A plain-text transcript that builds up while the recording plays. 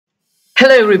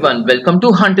Hello everyone, welcome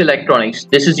to Hunt Electronics.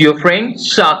 This is your friend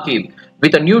Saqib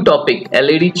with a new topic,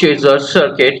 LED chaser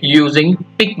circuit using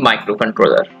PIC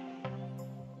microcontroller.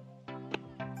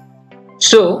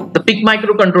 So the PIC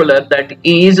microcontroller, that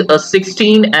is a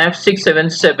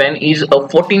 16F677, is a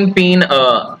 14-pin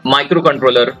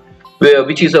microcontroller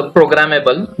which is a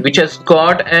programmable, which has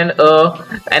got an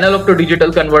analog to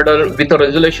digital converter with a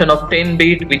resolution of 10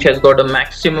 bit, which has got a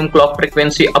maximum clock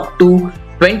frequency up to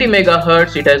 20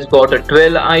 megahertz. It has got a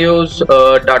 12 IOs,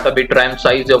 data bit RAM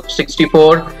size of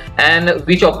 64, and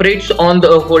which operates on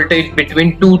the voltage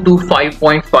between 2 to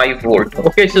 5.5 volt.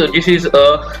 Okay, so this is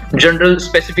a general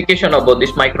specification about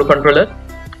this microcontroller.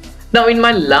 Now in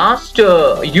my last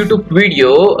YouTube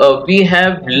video, we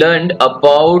have learned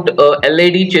about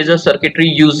LED chaser circuitry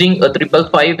using a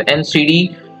 555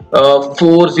 NCD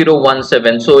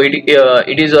 4017. So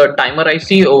it is a timer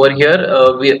IC over here,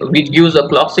 which gives a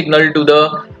clock signal to the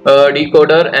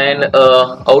decoder, and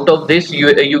out of this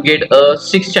you get a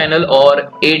 6-channel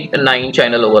or 8-9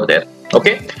 channel over there.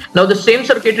 Okay, now the same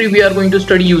circuitry we are going to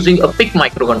study using a PIC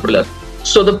microcontroller.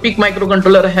 So the PIC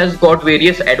microcontroller has got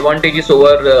various advantages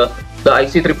over the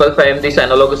IC 555, this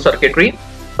analog circuitry.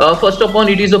 First of all,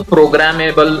 it is a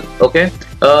programmable. Okay,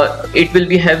 it will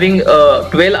be having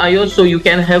 12 IOs, so you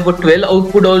can have a 12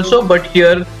 output also, but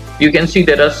here you can see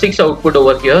there are 6 output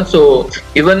over here, so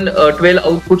even 12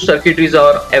 output circuitries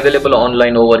are available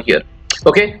online over here.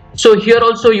 Okay, so here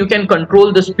also you can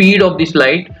control the speed of this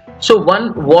light. So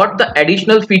what the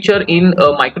additional feature in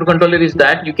a microcontroller is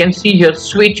that you can see here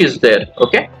switch is there.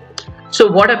 Okay, so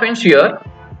what happens here,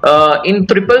 in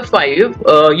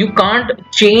 555 you can't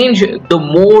change the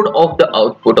mode of the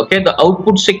output. Okay, the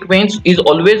output sequence is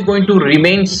always going to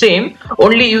remain same,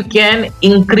 only you can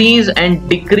increase and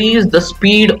decrease the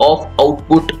speed of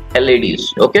output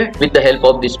LEDs, okay, with the help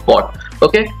of this pot.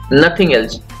 Okay, nothing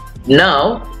else.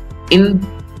 Now in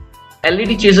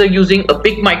LED chaser using a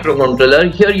PIC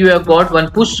microcontroller, here you have got one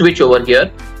push switch over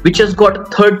here which has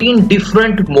got 13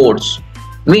 different modes.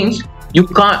 Means you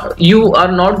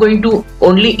are not going to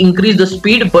only increase the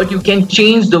speed, but you can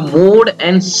change the mode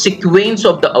and sequence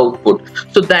of the output.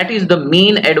 So that is the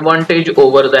main advantage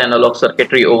over the analog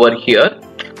circuitry over here.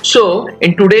 So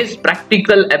in today's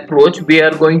practical approach, we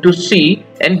are going to see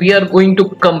and we are going to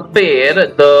compare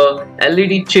the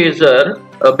LED chaser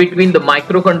between the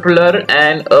microcontroller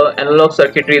and analog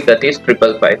circuitry, that is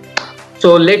 555.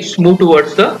 So let's move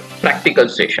towards the practical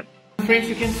session. Friends,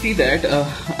 you can see that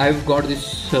I've got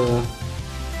this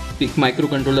PIC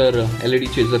microcontroller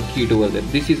LED chaser kit over there.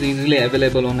 This is easily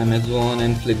available on Amazon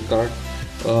and Flipkart.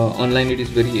 Online it is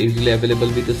very easily available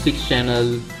with a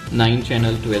 6-channel,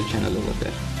 9-channel, 12-channel over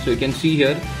there. So you can see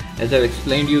here, as I've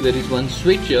explained you, there is one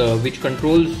switch which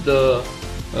controls the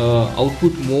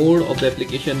output mode of the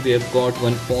application. We have got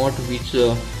one port which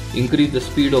increase the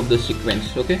speed of the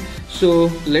sequence. Okay, so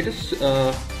let us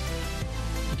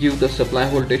give the supply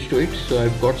voltage to it. So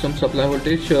I've got some supply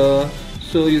voltage,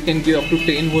 so you can give up to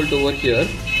 10 volt over here.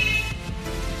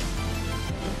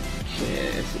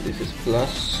 Okay, so this is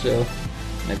plus,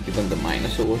 I've given the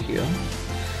minus over here.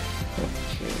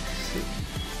 Okay,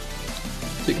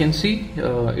 so you can see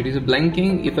it is a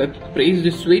blinking. If I press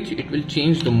this switch, it will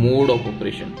change the mode of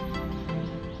operation.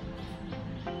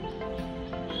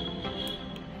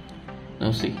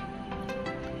 Now see,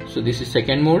 so this is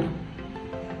second mode.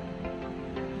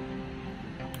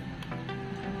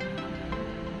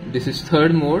 This is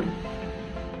third mode,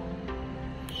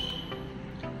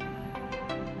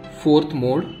 fourth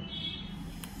mode,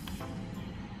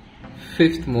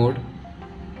 fifth mode,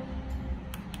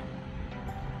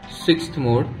 sixth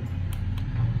mode,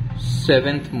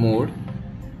 seventh mode,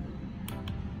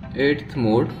 eighth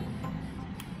mode,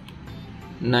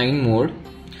 9 mode.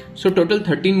 So total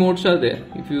 13 modes are there.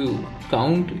 If you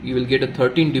count, you will get a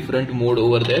 13 different mode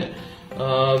over there.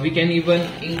 We can even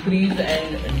increase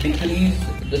and decrease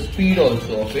the speed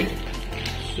also of it.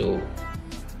 So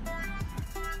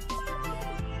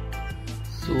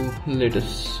let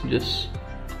us just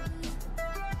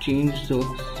change the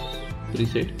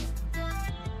preset.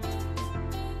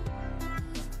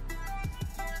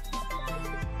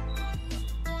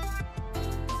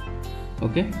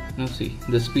 Okay, now see,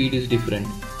 the speed is different,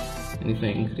 and if I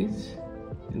increase,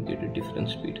 you get a different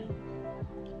speed.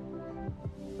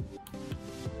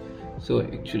 So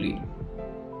actually,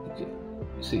 okay,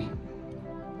 see,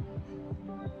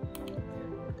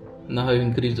 now I have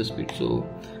increased the speed. So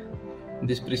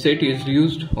this preset is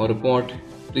used, or a port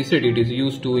preset, it is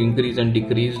used to increase and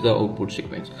decrease the output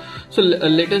sequence. So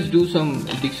let us do some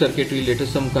big circuitry. Let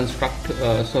us construct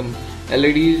some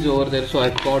LEDs over there. So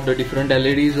I've got the different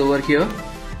LEDs over here,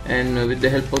 and with the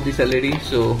help of this LED,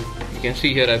 so You can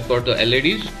see here I've got the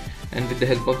LEDs, and with the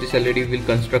help of this LED we'll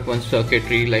construct one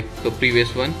circuitry like the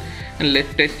previous one, and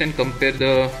let's test and compare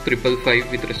the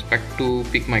 555 with respect to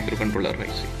PIC microcontroller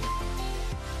IC.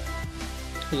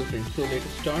 Hello friends, so let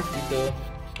us start with the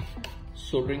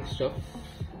soldering stuff.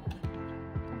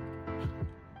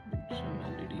 Some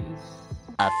LEDs.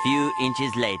 A few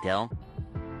inches later.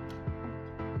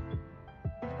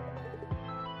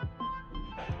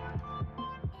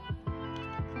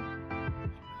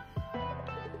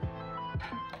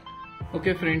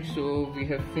 Okay friends, so we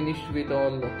have finished with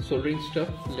all soldering stuff.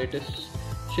 Let us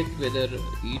check whether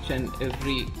each and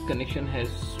every connection has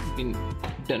been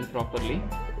done properly.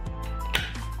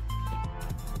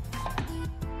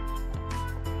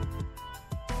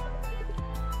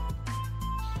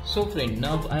 So friend,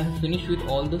 now I have finished with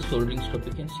all the soldering stuff.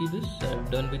 You can see this, I have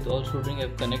done with all soldering. I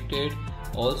have connected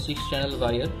all 6-channel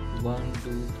wire, 1,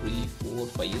 2, 3, 4,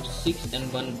 5, 6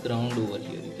 and one ground over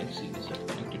here. You can see this, I have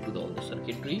connected to all the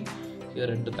circuitry here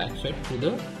at the back side to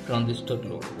the transistor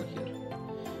load over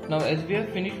here. Now as we have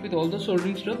finished with all the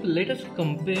soldering stuff, let us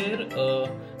compare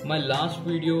my last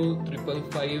video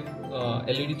 555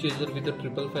 LED chaser with the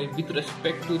 555 with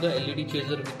respect to the LED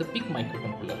chaser with the PIC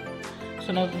microcontroller.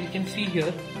 So now you can see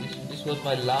here, this was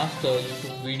my last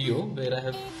YouTube video where I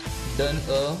have done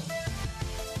a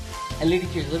LED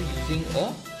chaser using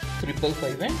a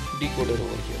 555 and decoder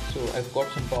over here. So I've got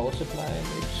some power supply.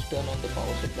 Let's turn on the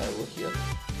power supply over here.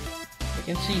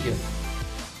 You can see here,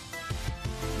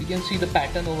 you can see the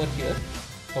pattern over here.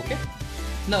 Okay,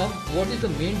 now what is the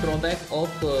main drawback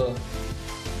of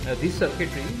this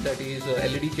circuitry, that is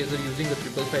LED chaser using a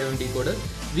 555 and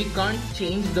decoder? We can't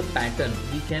change the pattern,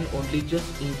 we can only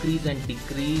just increase and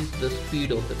decrease the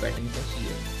speed of the pattern. You can see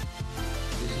here,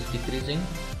 this is decreasing,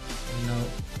 now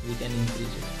we can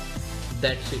increase it.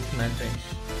 That's it my friends.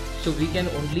 So we can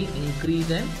only increase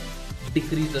and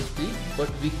decrease the speed, but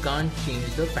we can't change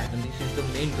the pattern. This is the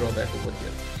main drawback over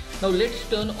here. Now let's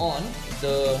turn on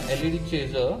the LED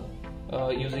chaser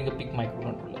using a PIC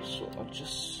microcontroller. So I'll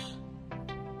just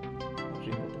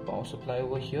remove the power supply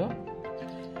over here.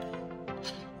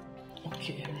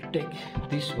 Okay, I'll take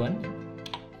this one.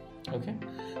 Okay,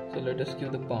 so let us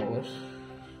give the power.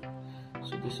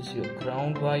 So this is your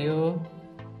ground wire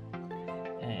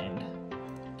and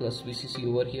plus VCC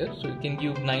over here. So you can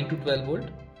give 9 to 12 volt.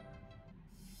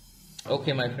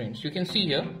 Okay my friends, you can see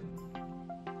here,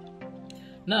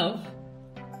 now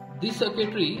this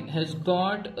circuitry has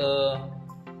got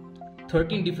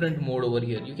 13 different mode over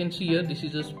here. You can see here, this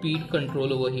is a speed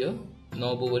control over here,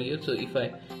 knob over here. So if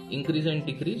I increase and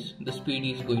decrease, the speed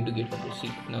is going to get control.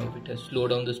 See, now it has slowed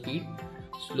down the speed.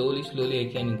 Slowly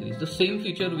I can increase. The same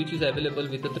feature which is available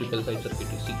with the 555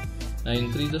 circuitry. See, I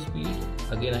increase the speed,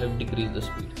 again I have decreased the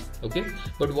speed. Okay,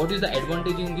 but what is the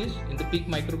advantage in this? In the PIC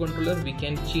microcontroller we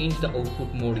can change the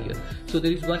output mode here. So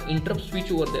there is one interrupt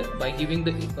switch over there. By giving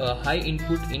the high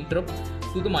input interrupt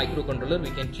to the microcontroller, we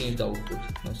can change the output.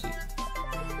 Now see,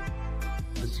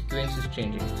 the sequence is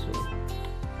changing. So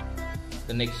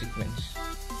the next sequence,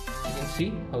 you can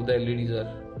see how the LEDs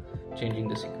are changing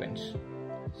the sequence.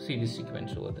 See this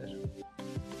sequence over there.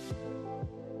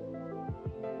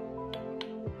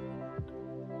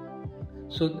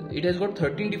 So it has got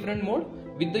 13 different mode.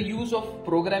 With the use of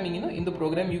programming, in the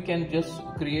program you can just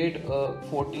create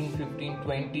 14, 15,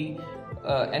 20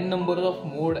 n number of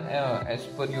mode as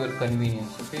per your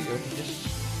convenience. Okay, you have to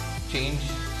just change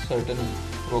certain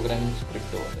programming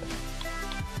script over there.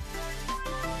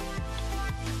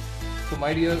 So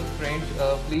my dear friends,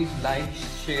 please like,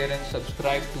 share and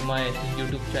subscribe to my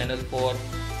YouTube channel for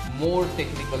more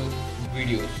technical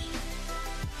videos.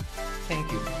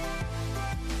 Thank you.